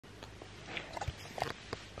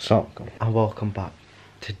Assalamualaikum and welcome back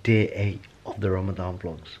to day 8 of the Ramadan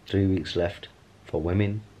vlogs. 3 weeks left for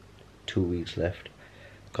women, 2 weeks left.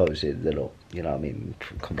 Obviously, they don't, you know what I mean?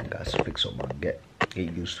 Come on guys, fix up man, get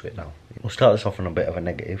used to it now. We'll start this off on a bit of a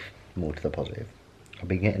negative, more to the positive. I've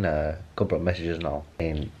been getting a couple of messages now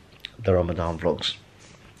in the Ramadan vlogs.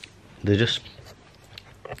 They're just,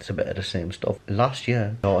 it's a bit of the same stuff. Last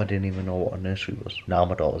year, my daughter didn't even know what a nursery was. Now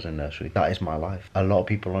my daughter's in nursery. That is my life. A lot of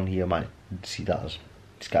people on here might see that as,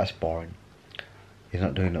 this guy's boring. He's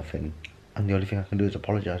not doing nothing. And the only thing I can do is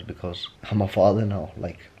apologise because I'm a father now.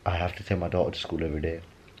 Like, I have to take my daughter to school every day.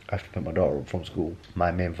 I have to pick my daughter up from school.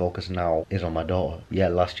 My main focus now is on my daughter. Yeah,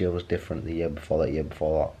 last year was different, the year before that,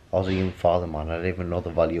 I was a young father, man. I didn't even know the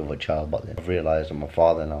value of a child back then. I've realised I'm a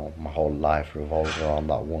father now. My whole life revolves around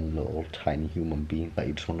that one little tiny human being that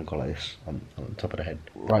you just want to go like this on top of the head.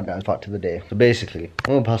 Right guys, back to the day. So basically,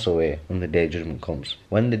 I'm going to pass away when the day of judgment comes.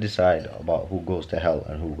 When they decide about who goes to hell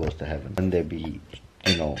and who goes to heaven, when they be,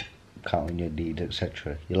 you know, counting your deeds,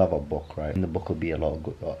 etc. You'll have a book, right? And the book will be a lot of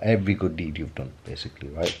good, every good deed you've done, basically,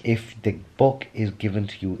 right? If the book is given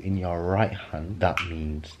to you in your right hand, that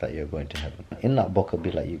means that you're going to heaven. In that book will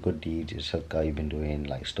be like your good deeds, your sadaqah you've been doing,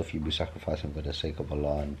 like stuff you'll be sacrificing for the sake of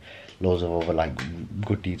Allah, and loads of other like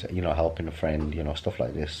good deeds, you know, helping a friend, you know, stuff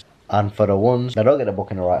like this. And for the ones that don't get the book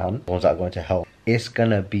in the right hand, the ones that are going to hell, it's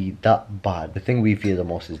gonna be that bad. The thing we fear the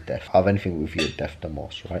most is death. Out of anything, we fear death the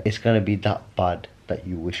most, right? It's gonna be that bad that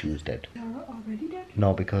you wish you was dead. You're already dead?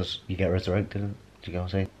 No, because you get resurrected. Do you get what I'm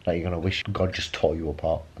saying? Like, you're gonna wish God just tore you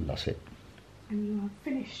apart and that's it. And you are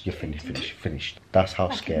finished. You're finished. That's how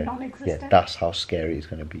like scary. Yeah, that's how scary it's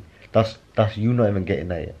gonna be. That's you not even getting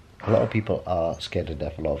there yet. A lot of people are scared of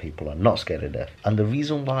death, a lot of people are not scared of death. And the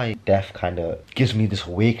reason why death kind of gives me this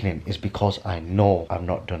awakening is because I know I've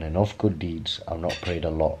not done enough good deeds, I've not prayed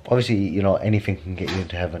a lot. Obviously, you know, anything can get you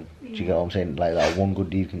into heaven. Do you get what I'm saying? Like, that one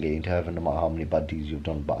good deed can get you into heaven no matter how many bad deeds you've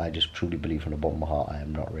done. But I just truly believe from the bottom of my heart, I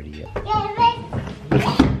am not ready yet.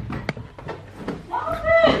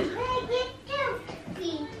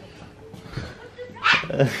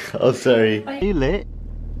 Oh, sorry. Are you late?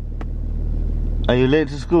 Are you late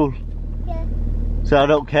to school? Yeah. So I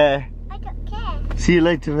don't care. I don't care. See you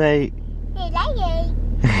later, mate. See you later.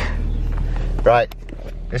 Right.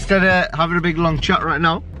 Instead of having a big long chat right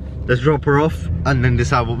now, let's drop her off and then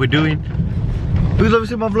decide what we're doing. Because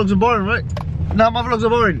obviously my vlogs are boring, right? No, my vlogs are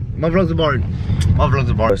boring. My vlogs are boring. My vlogs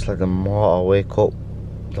are boring. It's like the more I wake up,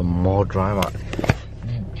 the more dry I'm at.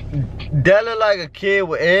 Della like a kid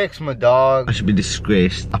with eczema, dog. I should be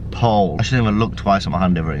disgraced, appalled. I shouldn't even look twice at my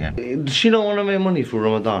hand ever again. Does she not want to make money for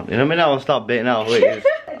Ramadan? You know what I mean? I'll start baiting out who it is.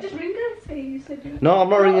 Just ring her, say you said you... No, I'm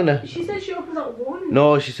not ringing her. She said she opens at 1.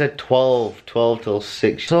 No, she said 12 till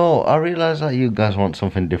 6. So I realised that you guys want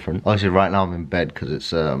something different. Obviously right now I'm in bed because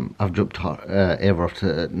it's I've dropped Ava off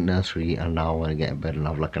to nursery and now I'm going to get in bed and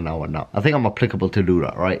have like an hour nap. I think I'm applicable to do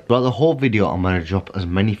that, right? Throughout the whole video I'm going to drop as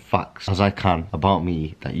many facts as I can about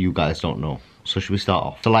me that you guys don't know. So should we start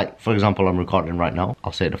off? So like, for example, I'm recording right now.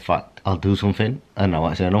 I'll say the fact. I'll do something and I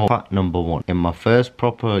might say no. Fact number 1. In my first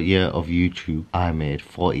proper year of YouTube, I made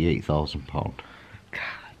 £48,000. God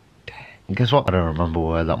damn. And guess what? I don't remember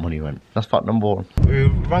where that money went. That's fact number 1. We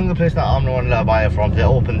rang the place that I'm the one that I buy it from. They're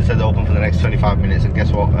open. They said they're open for the next 25 minutes. And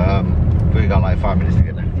guess what? We got like 5 minutes to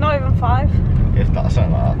get there. Not even 5. If that's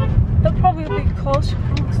something like that. They'll probably be close.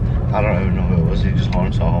 I don't even know who it was. He just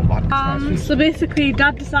horned, so I home back. So basically,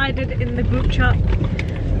 Dad decided in the group chat,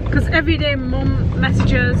 because every day Mum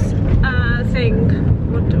messages saying,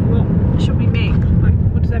 what should we make? Like,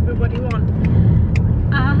 what does everybody want?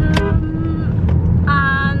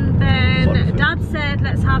 And then Dad said,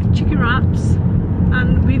 let's have chicken wraps.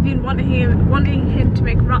 And we've been wanting him to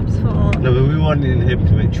make wraps for... No, but we wanted him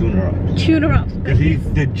to make tuna wraps. Tuna wraps. Because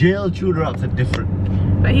the jail tuna wraps are different.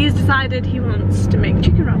 But he's decided he wants to make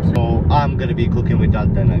chicken wraps. So I'm going to be cooking with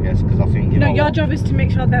Dad then, I guess, because I think, you know... No, your job is to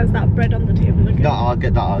make sure there's that bread on the table again. No, I'll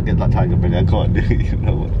get that tiger bread. I can't do it, you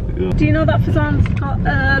know what. Do you know that Faizan's got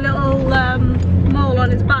a little mole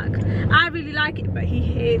on his back? I really like it, but he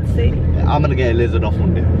hates it. I'm going to get a lizard off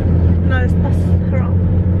one day. No, that's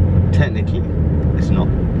haram. Technically, it's not.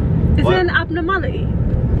 Is it an abnormality?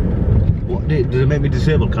 What, does it make me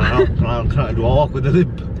disabled? Can I do I walk with a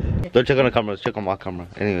limp? Don't check on the camera, check on my camera.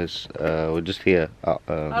 Anyways, we're just here at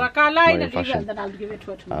fashion. Then I'll give it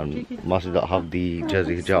to her tomorrow. Must not have the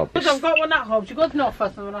jersey hijab. Because I've got one at home. She goes, no,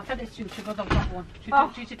 first, and when I said it to you, she goes, I've got one.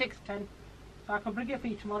 She takes 10. So I can bring it for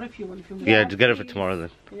you tomorrow if you want. Yeah, just get it for tomorrow then.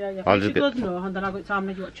 Yeah. I'll just she goes, no, and then I'll go to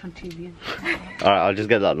Amna, you watch on TV. Alright, I'll just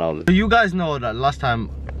get that now then. So you guys know that last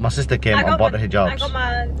time my sister came and bought the hijabs. I got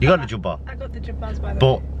my... You got the jubba? I got the jubbas by the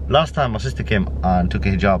way. But last time my sister came and took a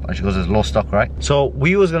hijab and she goes, there's low stock, right? So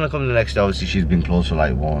we was gonna come the next day. Obviously she's been closed for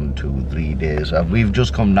like 1, 2, 3 days. We've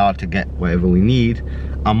just come now to get whatever we need.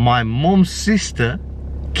 And my mum's sister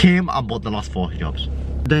came and bought the last 4 hijabs.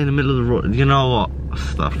 They're in the middle of the road. You know what?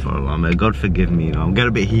 Astaghfirullah, man. God forgive me, you know. I'm getting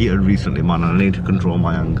a bit heated recently, man. I need to control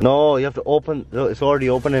my anger. No, you have to open. No, it's already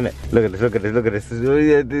open, innit? Look at this, look at this, look at this.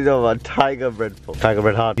 You know what? Tiger bread. Tiger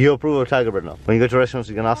bread hard. You approve of tiger bread now? When you go to restaurants,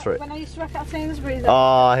 you can ask for it. When I used to work at Sainsbury's.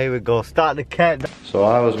 Oh, here we go. Start the cat. So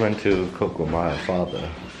I was meant to cook with my father.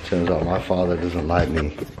 Turns out my father doesn't like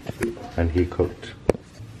me. And he cooked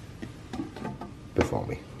before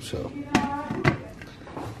me. So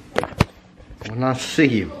when I see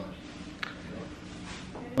you,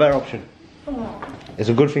 better option. Oh. It's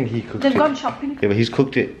a good thing he cooked They've it. gone shopping. Yeah, but he's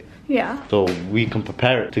cooked it. Yeah. So we can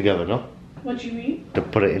prepare it together, no? What do you mean? To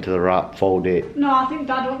put it into the wrap, fold it. No, I think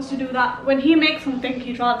Dad wants to do that. When he makes something,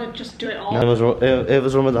 he'd rather just do it all. No, it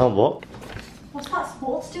was Ramadan, what? What's that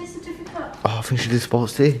sports day certificate? Oh, I think she did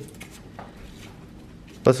sports tea.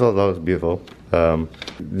 That's all, that was beautiful.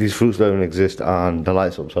 These fruits don't even exist and the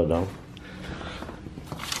light's upside down.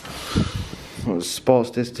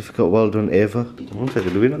 Sports day certificate, well done, Ava. One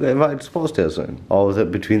second, do we not get invited to sports day or something? Or was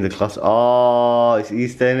it between the class? Oh, it's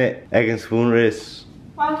Easter, innit? Egg and spoon race.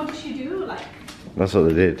 Why would she do like? That's what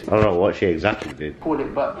they did. I don't know what she exactly did. Call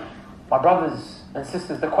it, but my brothers and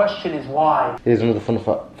sisters, the question is why. Here's another fun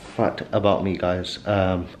fact about me, guys.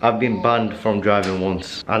 I've been banned from driving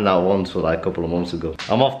once, and that once was like a couple of months ago.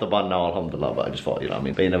 I'm off the ban now, alhamdulillah, but I just thought, you know what I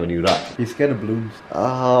mean? But you never knew that. He's scared of balloons.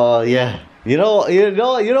 Oh, yeah. You know,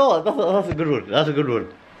 that's a good one. That's a good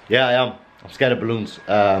one. Yeah, I am. I'm scared of balloons.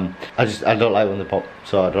 I don't like when they pop,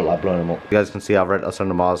 so I don't like blowing them up. You guys can see I've read Asr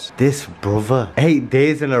Namaz. This brother, 8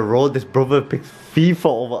 days in a row, this brother picks FIFA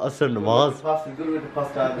over Asr Namaz. Good way to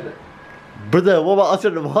pass time, isn't it? Brother, what about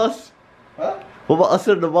Asr Namaz? Huh? What about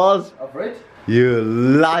Asr Namaz? I've read. You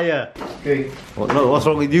liar. Okay. What's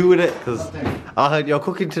wrong with you with it? Because I heard you're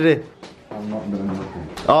cooking today. I'm not doing nothing.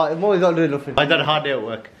 Oh, Mo's not doing nothing. I done a hard day at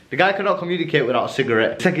work. The guy cannot communicate without a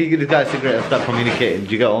cigarette. The second you give this guy a cigarette and start communicating,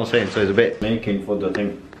 do you get what I'm saying? So it's a bit Making for the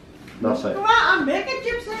thing. That's it. I'm making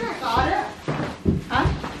chips and I got it. Huh?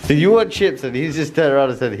 So you want chips and he's just turned around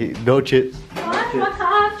and said no chips. Why can't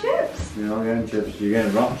I have chips? You're not getting chips, you're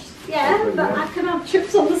getting wraps. Yeah, but I can have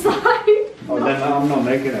chips on the side. Oh, then I'm not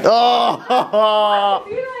making it. Oh! Why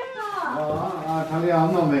do you like that? I tell you,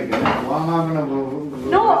 I'm not making it. Why am I gonna go?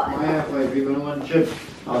 No. My airplane, if you're gonna want chips,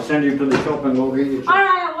 I'll send you to the shop and go get your chips.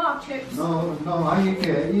 Alright, I want chips. No, I eat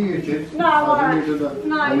it. Eat your chips. No, I'll alright. send you to the.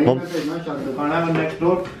 No, I'll you- leave it in my shop. The pineapple next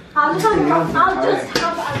door. I'll just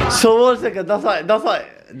have it. So 1 second, that's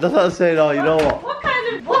like saying, oh, you know what? What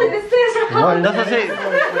kind of what is this?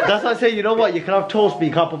 That's like saying, you know what? You can have toast, but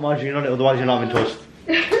you can't put margarine on it, otherwise you're not having toast.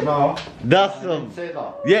 No. That's Say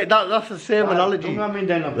that. yeah, that's the same analogy.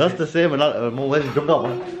 That's the same analogy. Mom, where's the dugger,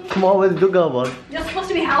 man? Come on, where's the dugger, man? You're supposed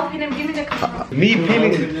to be helping him. Give me the camera. Me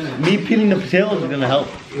peeling the potatoes is gonna help.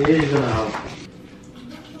 It is gonna help.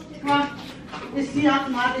 इसकी आप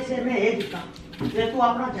मारे से मैं एक का ये तू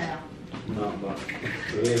अपना जाया No, but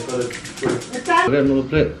we put it. I got another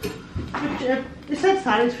plate. It said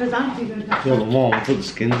size for that even. Yeah, but mom, put the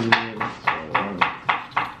skins in there.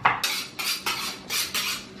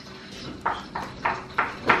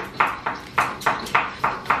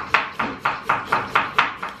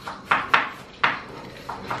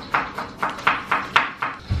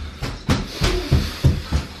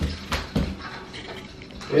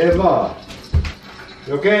 Eva,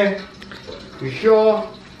 you okay? You sure?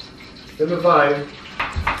 Number 5.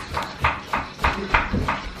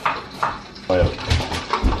 Oil.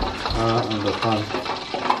 And the pan.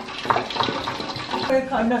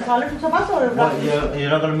 What, you're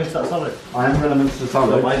not gonna mix that salad? I am gonna mix the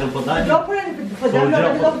salad. Why don't put that in?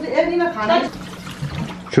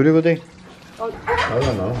 Should we go there? I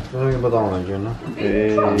don't know. Don't even bother on you know.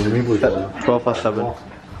 Me put 12 past 7.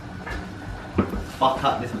 Fuck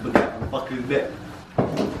that, this fucking bit.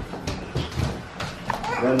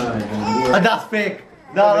 And that's fake.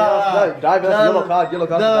 No. Drive us, yellow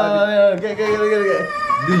card. No, get.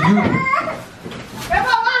 Do you?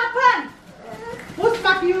 What's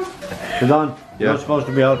back you? Faizaan, you're supposed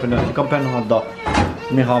to be helping us. You can pen on that.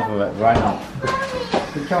 Give me half of it right now.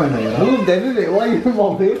 Move then, isn't it? Why are you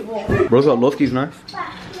moving? Bro's got Loski's knife.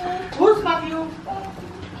 Who's back you?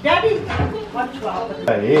 Daddy. What's wrong?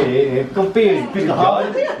 Hey, compare, pick a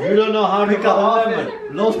half. You don't know how to pick a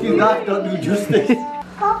half. Lost you that, don't do justice.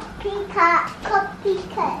 Copycat.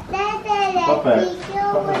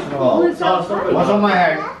 What's on my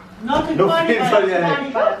head? Nothing No funny. face on your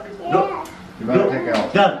head. You better take it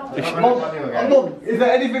off. Dad, Mum, is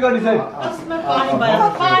there anything on his head?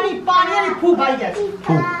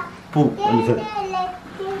 Poo, on his head.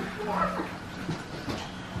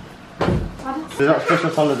 There's that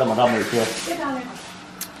special salad that my dad makes here.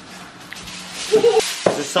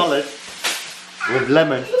 It's a salad with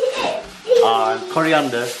lemon and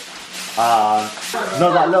coriander and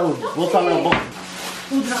no, that little, what's that little box?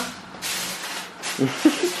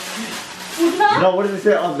 No, what does it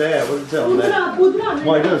say on there? What does it say on there?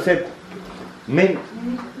 What it does say mint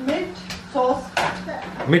sauce.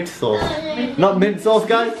 Mint sauce. Not mint sauce,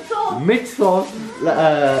 guys. Mint sauce,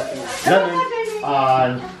 lemon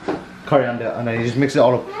and coriander, and then you just mix it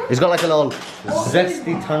all up. It's got like a little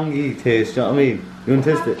zesty, tangy taste. You know what I mean? You want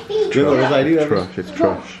to taste it? Trash. It's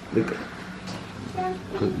trash.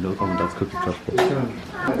 Look on Dad's cooking trash.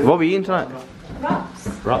 What are we eating tonight?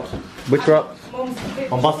 Wraps. Which wraps?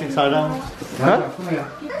 Bombastic side down. Huh?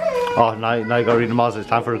 Oh, now you gotta read the mouse. It's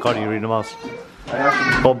time for recording. You read the mouse.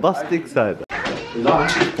 Bombastic side.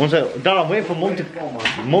 One sec. Dad, I'm waiting for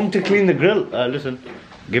Mum to clean the grill. Listen,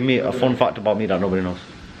 give me a fun fact about me that nobody knows.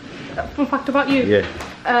 Fun fact about you? Yeah.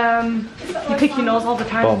 You pick your nose all the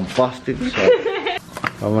time. Bombastic side.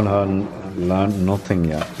 I haven't learned nothing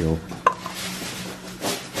yet, yo.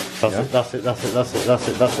 That's it.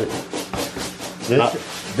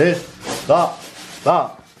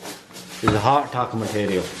 That is a heart attack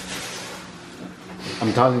material.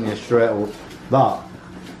 I'm telling you straight up, that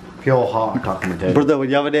pure heart attack material. Brother, when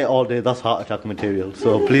you have a day all day, that's heart attack material.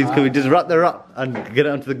 So please, can we just wrap the wrap and get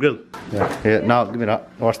it onto the grill? Yeah. Here, now give me that.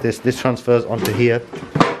 Watch this. This transfers onto here.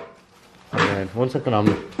 And then 1 second on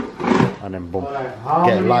me. And then boom.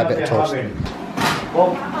 Get a live bit of toast. Boom.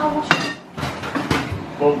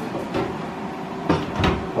 Boom.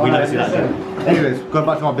 We never see that again. Anyways, going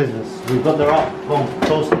back to my business. We've got the wrap, boom,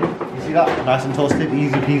 toasted. You see that? Nice and toasted,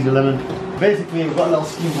 easy peasy lemon. Basically, we've got a little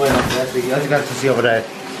scheme going on there. So as you guys can see over there,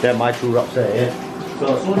 they're my 2 wraps there, yeah?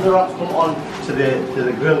 So as soon as the wraps come on to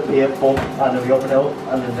the grill here, boom, and then we open it up,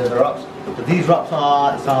 and then there's the wraps. But these wraps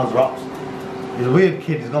are, it sounds wraps. He's a weird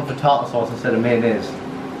kid, he's gone for tartar sauce instead of mayonnaise.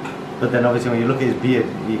 But then obviously when you look at his beard,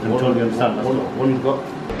 you can totally understand that's what you've got.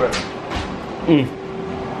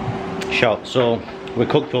 Shout. So we're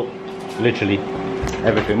cooked up, literally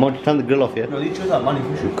everything. More to turn the grill off here. No, you choose that money.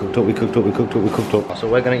 We cooked up. So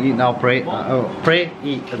we're gonna eat now, pray,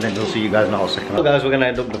 eat, and then we'll see you guys in a second. So guys, we're gonna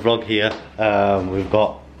end up the vlog here. We've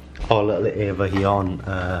got our little Ava here on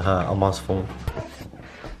her Amma's phone.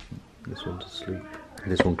 This one's asleep.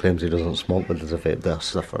 This one claims he doesn't smoke, but there's a vape there.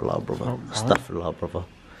 Astaghfirullah, brother. Astaghfirullah, brother.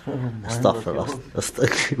 And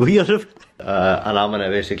I'm gonna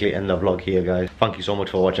basically end the vlog here, guys. Thank you so much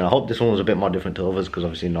for watching. I hope this one was a bit more different to others, because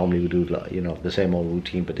obviously normally we do, like, you know, the same old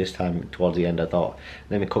routine, but this time towards the end I thought,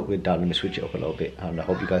 let me cook with Dad, let me switch it up a little bit, and I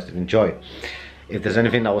hope you guys did enjoy. If there's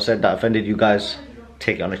anything that was said that offended you guys,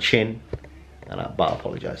 take it on the chin, and I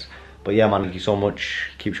apologize. But yeah, man, thank you so much.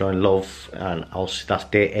 Keep showing love, and that's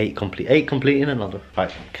day 8 complete. 8 complete in another.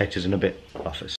 Right, catch us in a bit. Office.